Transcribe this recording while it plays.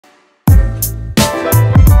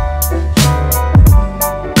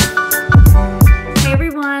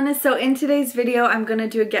guys, so in today's video I'm gonna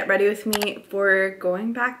do a get ready with me for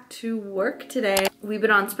going back to work today. We've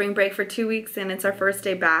been on spring break for 2 weeks and it's our first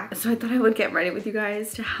day back, so I thought I would get ready with you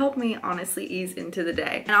guys to help me honestly ease into the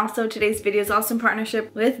day. And also today's video is also in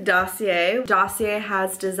partnership with Dossier. Dossier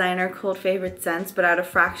has designer cold favorite scents but at a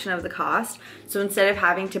fraction of the cost. So instead of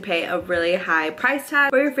having to pay a really high price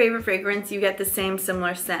tag for your favorite fragrance, you get the same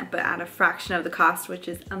similar scent but at a fraction of the cost, which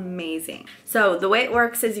is amazing. So the way it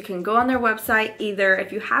works is you can go on their website. Either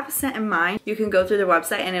if you have a scent in mind, you can go through their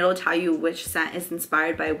website and it'll tell you which scent is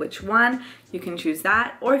inspired by which one. You can choose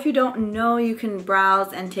that, or if you don't know, you can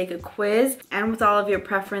browse and take a quiz, and with all of your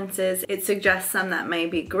preferences it suggests some that may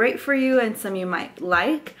be great for you and some you might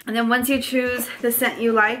like. And then once you choose the scent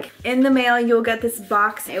you like, in the mail you'll get this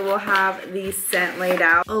box. It will have the scent laid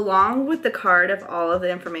out along with the card of all of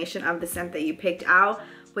the information of the scent that you picked out,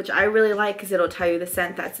 which I really like because it'll tell you the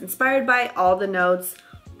scent that's inspired by, all the notes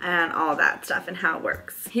and all that stuff and how it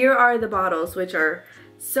works. Here are the bottles, which are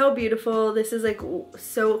so beautiful. This is like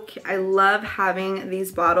so cute. I love having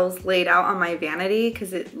these bottles laid out on my vanity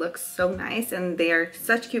because it looks so nice and they are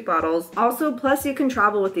such cute bottles. Also, plus you can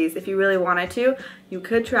travel with these if you really wanted to. You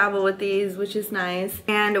could travel with these, which is nice.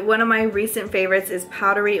 And one of my recent favorites is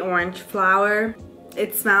powdery orange flower.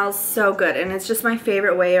 It smells so good and it's just my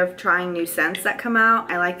favorite way of trying new scents that come out.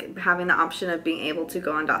 I like having the option of being able to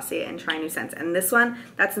go on Dossier and try new scents. And this one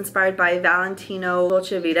that's inspired by Valentino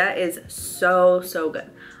Dolce Vita is so good.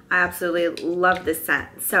 I absolutely love this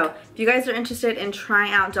scent. So if you guys are interested in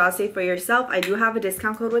trying out Dossier for yourself, I do have a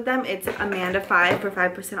discount code with them. It's Amanda5 for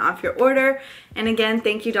 5% off your order. And again,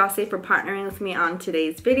 thank you Dossier for partnering with me on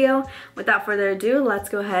today's video. Without further ado, let's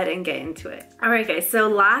go ahead and get into it. Alright guys, so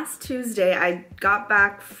last Tuesday I got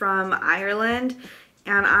back from Ireland.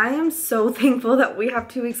 And I am so thankful that we have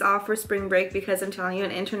 2 weeks off for spring break, because I'm telling you, an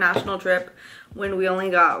international trip when we only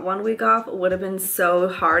got 1 week off would have been so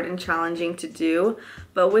hard and challenging to do.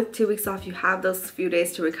 But with 2 weeks off, you have those few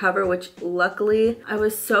days to recover, which luckily I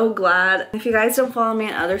was so glad. If you guys don't follow me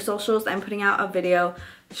on other socials, I'm putting out a video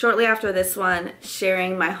shortly after this one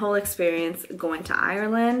sharing my whole experience going to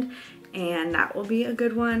Ireland. And that will be a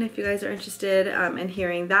good one if you guys are interested in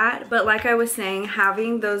hearing that. But like I was saying,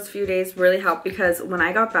 having those few days really helped, because when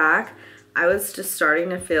I got back, I was just starting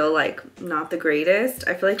to feel like not the greatest.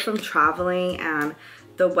 I feel like from traveling and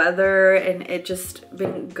the weather and it just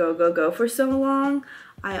been go for so long,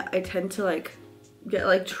 I tend to like get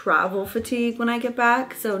like travel fatigue when I get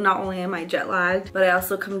back. So not only am I jet lagged, but I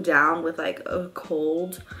also come down with like a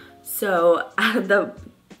cold. So the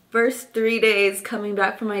first 3 days coming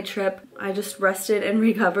back from my trip, I just rested and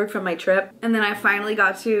recovered from my trip. And then I finally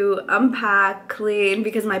got to unpack, clean,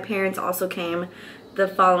 because my parents also came the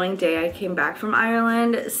following day I came back from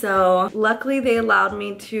Ireland. So luckily they allowed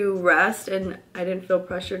me to rest and I didn't feel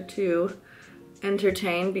pressured to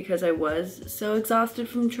entertain because I was so exhausted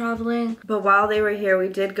from traveling. But while they were here, we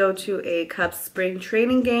did go to a Cubs spring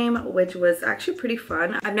training game, which was actually pretty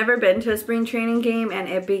fun. I've never been to a spring training game, and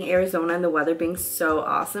it being Arizona and the weather being so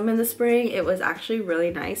awesome in the spring, it was actually really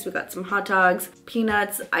nice. We got some hot dogs,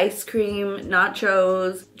 peanuts, ice cream,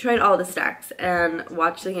 nachos, tried all the snacks and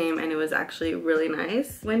watched the game, and it was actually really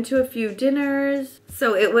nice. Went to a few dinners.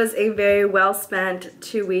 So it was a very well spent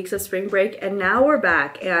 2 weeks of spring break, and now we're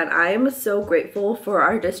back, and I am so grateful for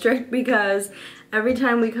our district, because every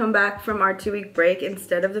time we come back from our 2 week break,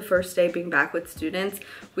 instead of the first day being back with students,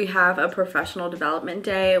 we have a professional development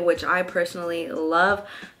day, which I personally love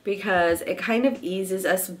because it kind of eases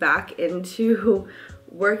us back into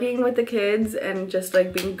working with the kids and just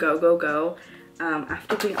like being go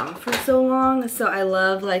after being off for so long. So I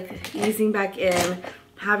love like easing back in,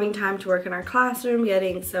 having time to work in our classroom,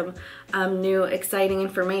 getting some new exciting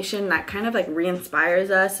information that kind of like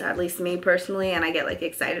re-inspires us, at least me personally, and I get like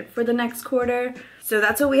excited for the next quarter. So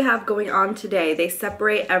that's what we have going on today. They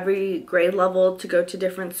separate every grade level to go to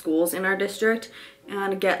different schools in our district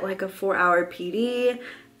and get like a 4-hour PD,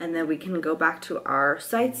 and then we can go back to our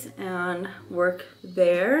sites and work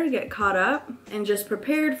there, get caught up, and just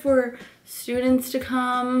prepared for students to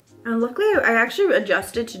come. And luckily I actually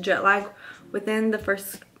adjusted to jet lag within the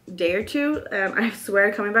first day or two. I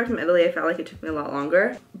swear, coming back from Italy, I felt like it took me a lot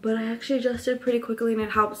longer, but I actually adjusted pretty quickly, and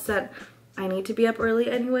it helps that I need to be up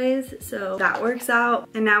early anyways, so that works out.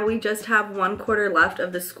 And now we just have 1 quarter left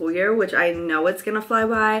of the school year, which I know it's gonna fly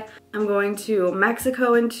by. I'm going to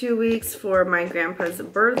Mexico in 2 weeks for my grandpa's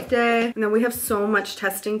birthday, and then we have so much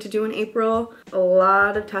testing to do in April, a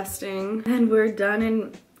lot of testing, and we're done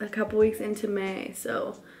in a couple weeks into May.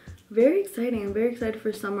 So very exciting. I'm very excited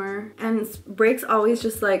for summer, and breaks always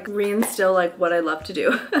just like reinstill like what I love to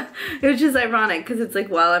do. Which is ironic because it's like,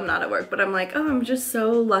 well, I'm not at work, but I'm like, oh, I'm just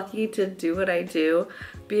so lucky to do what I do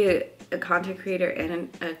be a content creator and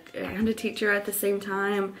a teacher at the same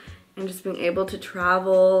time, and just being able to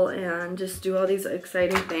travel and just do all these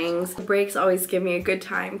exciting things. Breaks always give me a good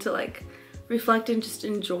time to like reflect and just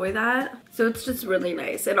enjoy that. So it's just really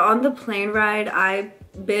nice. And on the plane ride, I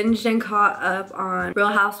binged and caught up on Real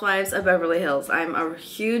Housewives of Beverly Hills. I'm a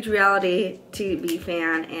huge reality TV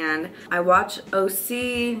fan, and I watch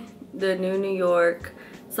OC, the New York,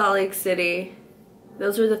 Salt Lake City.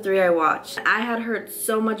 Those were the 3 I watched. I had heard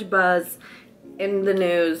so much buzz in the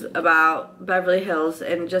news about Beverly Hills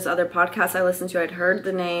and just other podcasts I listened to. I'd heard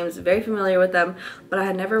the names, very familiar with them, but I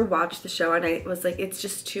had never watched the show, and I was like, it's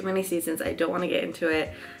just too many seasons. I don't want to get into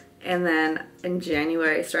it. And then in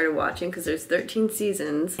January I started watching because there's 13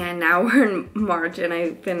 seasons, and now we're in March and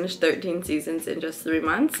I finished 13 seasons in just 3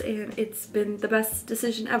 months, and it's been the best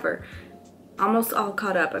decision ever. Almost all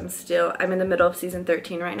caught up. I'm in the middle of season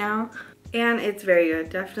 13 right now, and it's very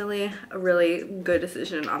good. Definitely a really good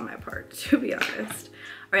decision on my part, to be honest.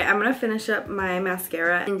 All right, I'm gonna finish up my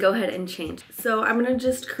mascara and go ahead and change. So I'm gonna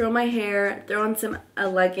just curl my hair, throw on some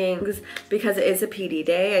leggings because it is a PD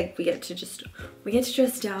day. We get to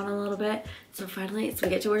dress down a little bit. So finally, we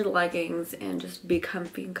get to wear the leggings and just be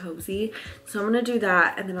comfy and cozy. So I'm gonna do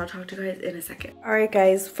that, and then I'll talk to you guys in a second. All right,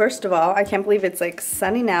 guys, first of all, I can't believe it's like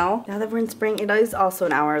sunny now. Now that we're in spring, it is also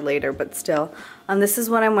an hour later, but still. This is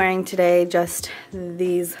what I'm wearing today, just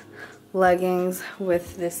these leggings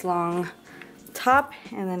with this long top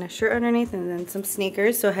and then a shirt underneath and then some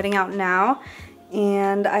sneakers. So heading out now,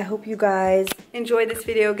 and I hope you guys enjoyed this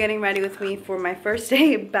video getting ready with me for my first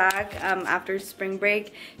day back after spring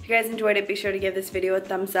break. If you guys enjoyed it, be sure to give this video a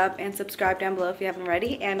thumbs up and subscribe down below if you haven't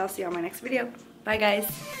already, and I'll see you on my next video. Bye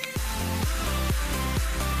guys.